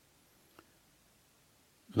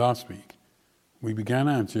Last week, we began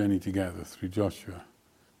our journey together through Joshua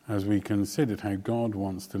as we considered how God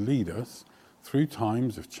wants to lead us through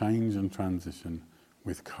times of change and transition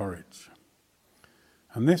with courage.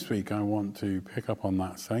 And this week I want to pick up on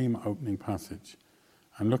that same opening passage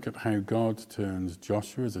and look at how God turns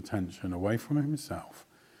Joshua's attention away from himself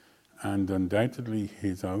and undoubtedly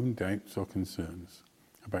his own doubts or concerns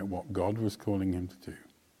about what God was calling him to do,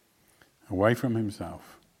 away from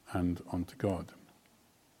himself and onto God.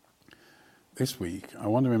 This week, I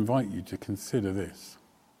want to invite you to consider this.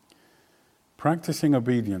 Practicing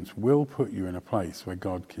obedience will put you in a place where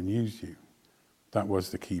God can use you. That was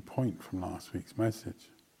the key point from last week's message.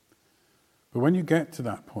 But when you get to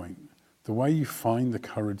that point, the way you find the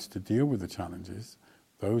courage to deal with the challenges,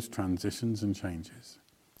 those transitions and changes,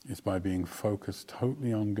 is by being focused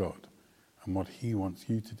totally on God and what He wants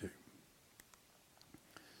you to do.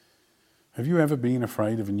 Have you ever been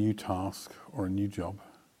afraid of a new task or a new job?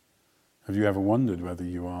 Have you ever wondered whether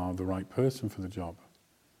you are the right person for the job?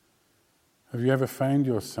 Have you ever found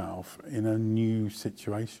yourself in a new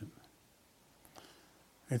situation?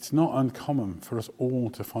 It's not uncommon for us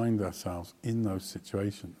all to find ourselves in those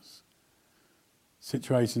situations.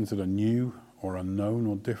 Situations that are new or unknown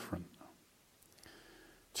or different.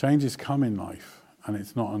 Changes come in life, and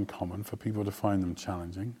it's not uncommon for people to find them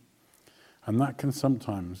challenging, and that can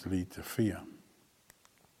sometimes lead to fear.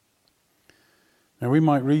 Now, we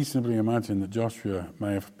might reasonably imagine that Joshua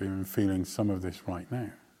may have been feeling some of this right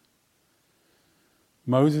now.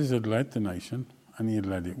 Moses had led the nation, and he had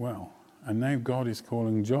led it well. And now God is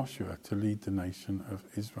calling Joshua to lead the nation of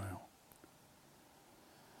Israel.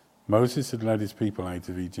 Moses had led his people out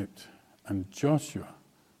of Egypt, and Joshua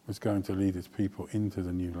was going to lead his people into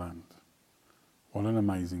the new land. What an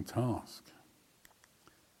amazing task.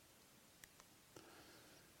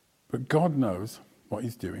 But God knows what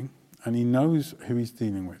he's doing. And he knows who he's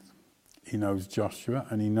dealing with. He knows Joshua,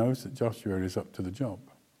 and he knows that Joshua is up to the job.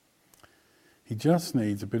 He just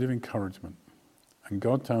needs a bit of encouragement. And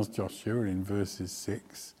God tells Joshua in verses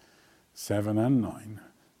 6, 7 and 9,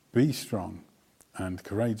 be strong and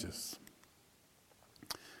courageous.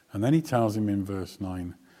 And then he tells him in verse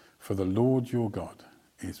 9, for the Lord your God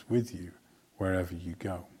is with you wherever you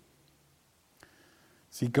go.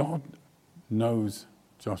 See, God knows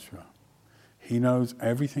Joshua. He knows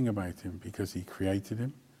everything about him because he created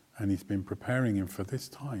him and he's been preparing him for this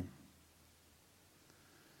time.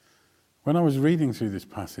 When I was reading through this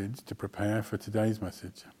passage to prepare for today's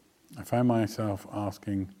message, I found myself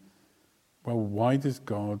asking, well, why does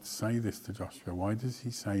God say this to Joshua? Why does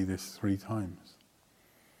he say this 3 times?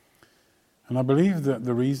 And I believe that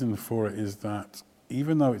the reason for it is that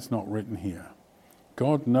even though it's not written here,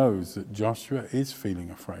 God knows that Joshua is feeling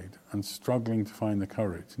afraid and struggling to find the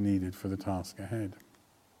courage needed for the task ahead.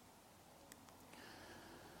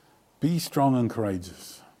 Be strong and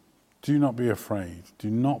courageous. Do not be afraid. Do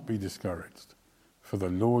not be discouraged. For the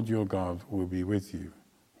Lord your God will be with you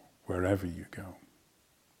wherever you go.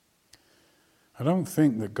 I don't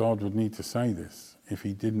think that God would need to say this if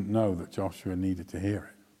he didn't know that Joshua needed to hear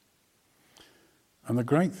it. And the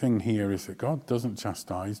great thing here is that God doesn't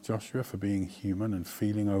chastise Joshua for being human and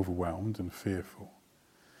feeling overwhelmed and fearful.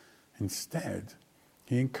 Instead,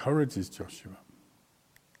 he encourages Joshua.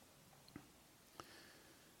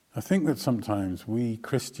 I think that sometimes we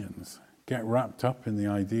Christians get wrapped up in the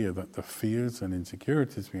idea that the fears and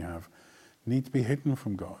insecurities we have need to be hidden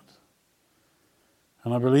from God.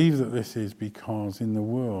 And I believe that this is because in the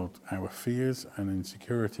world, our fears and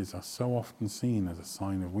insecurities are so often seen as a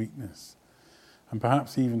sign of weakness, and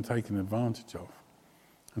perhaps even taken advantage of.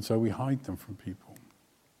 And so we hide them from people.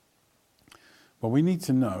 Well, we need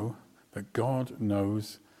to know that God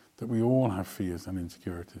knows that we all have fears and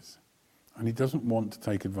insecurities. And he doesn't want to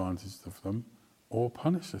take advantage of them or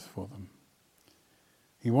punish us for them.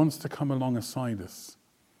 He wants to come alongside us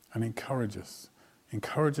and encourage us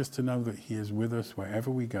to know that he is with us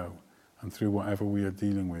wherever we go and through whatever we are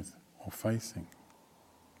dealing with or facing.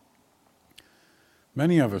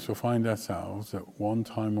 Many of us will find ourselves at one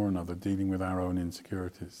time or another dealing with our own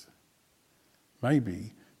insecurities.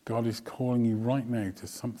 Maybe God is calling you right now to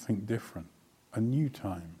something different, a new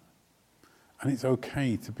time. And it's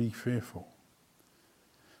okay to be fearful.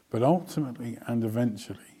 But ultimately and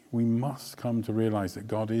eventually, we must come to realize that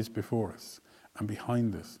God is before us and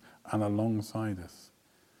behind us and alongside us.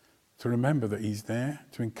 To remember that he's there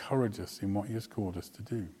to encourage us in what he has called us to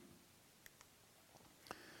do.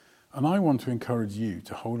 And I want to encourage you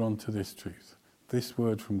to hold on to this truth, this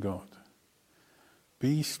word from God.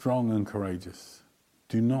 Be strong and courageous.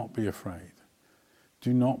 Do not be afraid.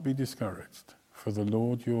 Do not be discouraged, for the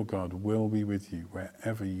Lord your God will be with you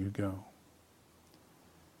wherever you go.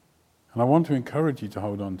 And I want to encourage you to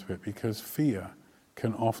hold on to it, because fear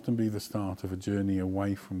can often be the start of a journey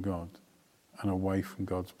away from God and away from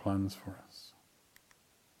God's plans for us.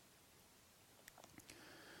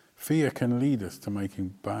 Fear can lead us to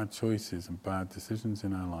making bad choices and bad decisions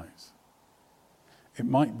in our lives. It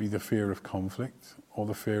might be the fear of conflict or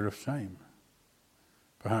the fear of shame.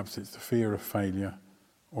 Perhaps it's the fear of failure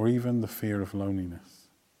or even the fear of loneliness.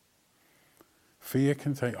 Fear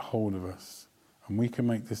can take hold of us, and we can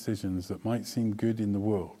make decisions that might seem good in the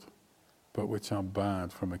world, but which are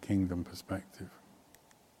bad from a kingdom perspective.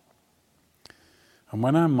 And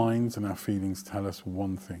when our minds and our feelings tell us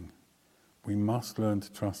one thing, we must learn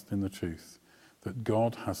to trust in the truth that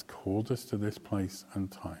God has called us to this place and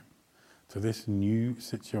time, to this new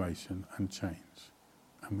situation and change,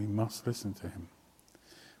 and we must listen to him.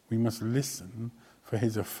 We must listen for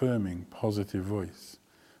his affirming, positive voice,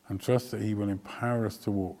 and trust that he will empower us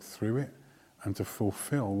to walk through it and to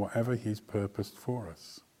fulfill whatever he's purposed for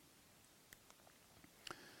us.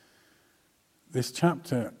 This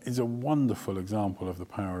chapter is a wonderful example of the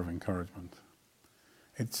power of encouragement.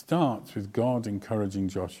 It starts with God encouraging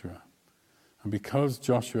Joshua. And because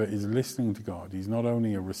Joshua is listening to God, he's not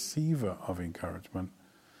only a receiver of encouragement,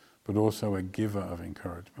 but also a giver of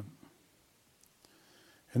encouragement.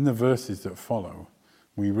 In the verses that follow,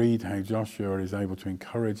 we read how Joshua is able to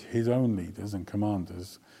encourage his own leaders and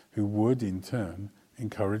commanders, who would in turn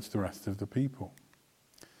encourage the rest of the people.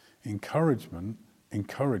 Encouragement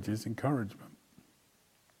encourages encouragement.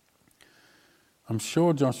 I'm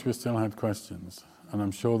sure Joshua still had questions, and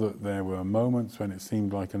I'm sure that there were moments when it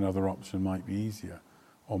seemed like another option might be easier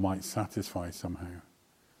or might satisfy somehow.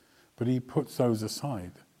 But he puts those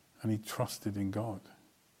aside and he trusted in God.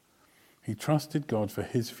 He trusted God for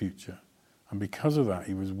his future, and because of that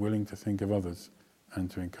he was willing to think of others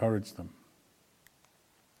and to encourage them.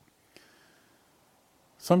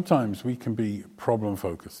 Sometimes we can be problem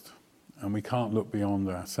focused and we can't look beyond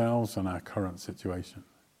ourselves and our current situation.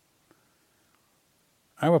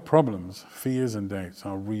 Our problems, fears and doubts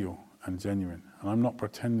are real and genuine, and I'm not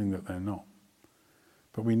pretending that they're not.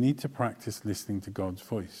 But we need to practice listening to God's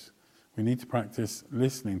voice. We need to practice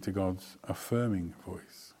listening to God's affirming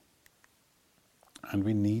voice. And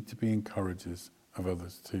we need to be encouragers of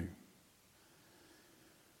others too.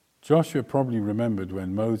 Joshua probably remembered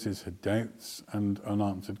when Moses had doubts and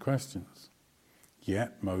unanswered questions.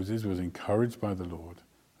 Yet Moses was encouraged by the Lord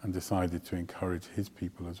and decided to encourage his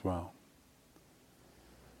people as well.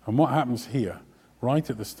 And what happens here, right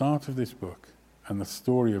at the start of this book and the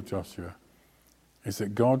story of Joshua, is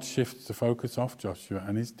that God shifts the focus off Joshua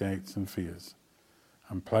and his doubts and fears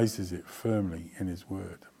and places it firmly in his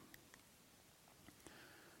word.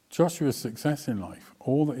 Joshua's success in life,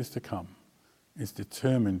 all that is to come, is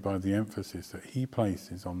determined by the emphasis that he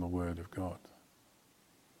places on the word of God.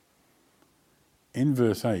 In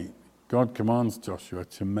verse 8, God commands Joshua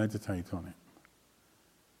to meditate on it.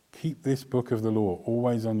 Keep this book of the law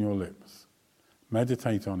always on your lips.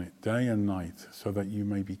 Meditate on it day and night, so that you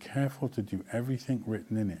may be careful to do everything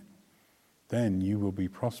written in it. Then you will be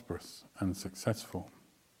prosperous and successful.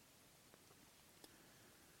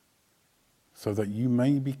 So that you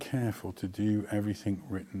may be careful to do everything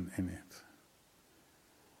written in it.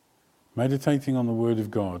 Meditating on the word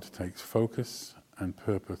of God takes focus and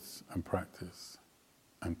purpose and practice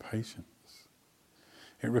and patience.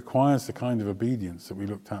 It requires the kind of obedience that we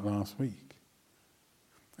looked at last week.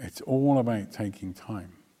 It's all about taking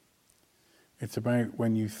time. It's about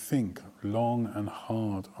when you think long and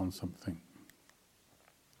hard on something.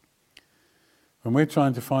 When we're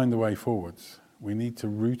trying to find the way forwards, we need to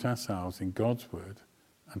root ourselves in God's word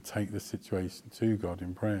and take the situation to God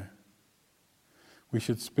in prayer. We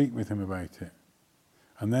should speak with him about it,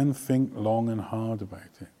 and then think long and hard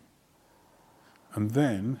about it. And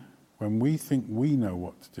then, when we think we know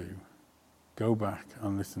what to do, go back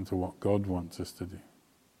and listen to what God wants us to do.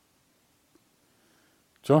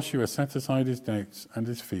 Joshua set aside his doubts and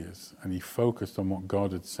his fears, and he focused on what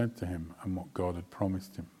God had said to him and what God had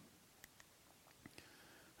promised him.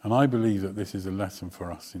 And I believe that this is a lesson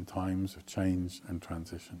for us in times of change and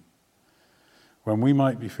transition, when we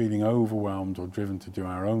might be feeling overwhelmed or driven to do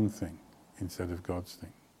our own thing instead of God's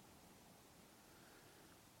thing.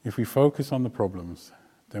 If we focus on the problems,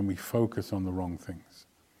 then we focus on the wrong things.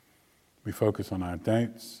 We focus on our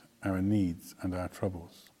doubts, our needs, and our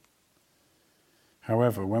troubles.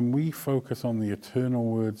 However, when we focus on the eternal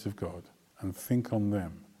words of God and think on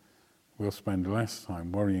them, we'll spend less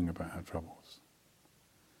time worrying about our troubles.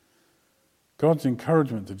 God's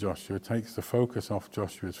encouragement to Joshua takes the focus off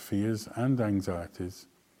Joshua's fears and anxieties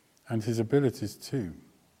and his abilities too.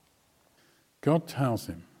 God tells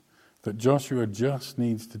him that Joshua just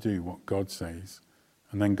needs to do what God says,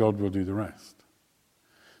 and then God will do the rest.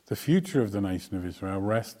 The future of the nation of Israel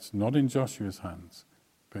rests not in Joshua's hands,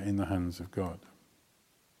 but in the hands of God.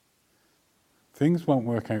 Things won't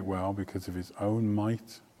work out well because of his own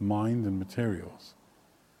might, mind, and materials,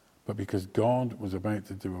 but because God was about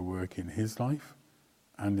to do a work in his life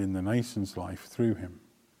and in the nation's life through him.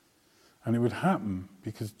 And it would happen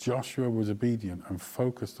because Joshua was obedient and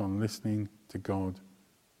focused on listening to God.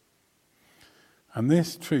 And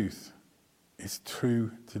this truth is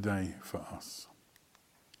true today for us.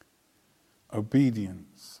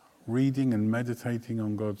 Obedience, reading and meditating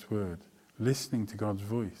on God's word, listening to God's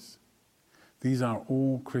voice. These are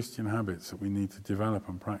all Christian habits that we need to develop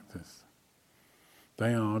and practice.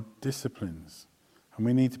 They are disciplines, and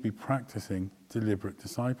we need to be practicing deliberate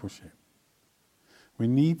discipleship. We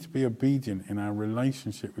need to be obedient in our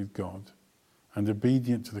relationship with God and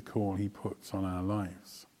obedient to the call he puts on our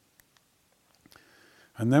lives.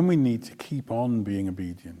 And then we need to keep on being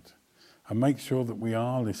obedient and make sure that we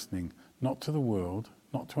are listening, not to the world,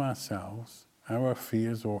 not to ourselves, our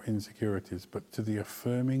fears or insecurities, but to the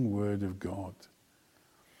affirming word of God.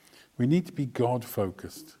 We need to be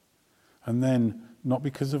God-focused, and then not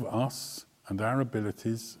because of us and our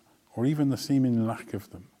abilities or even the seeming lack of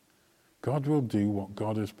them. God will do what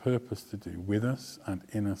God has purposed to do with us and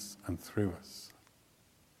in us and through us.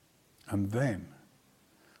 And then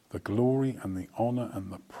the glory and the honor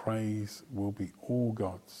and the praise will be all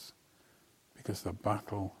God's, because the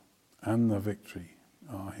battle and the victory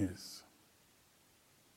are his.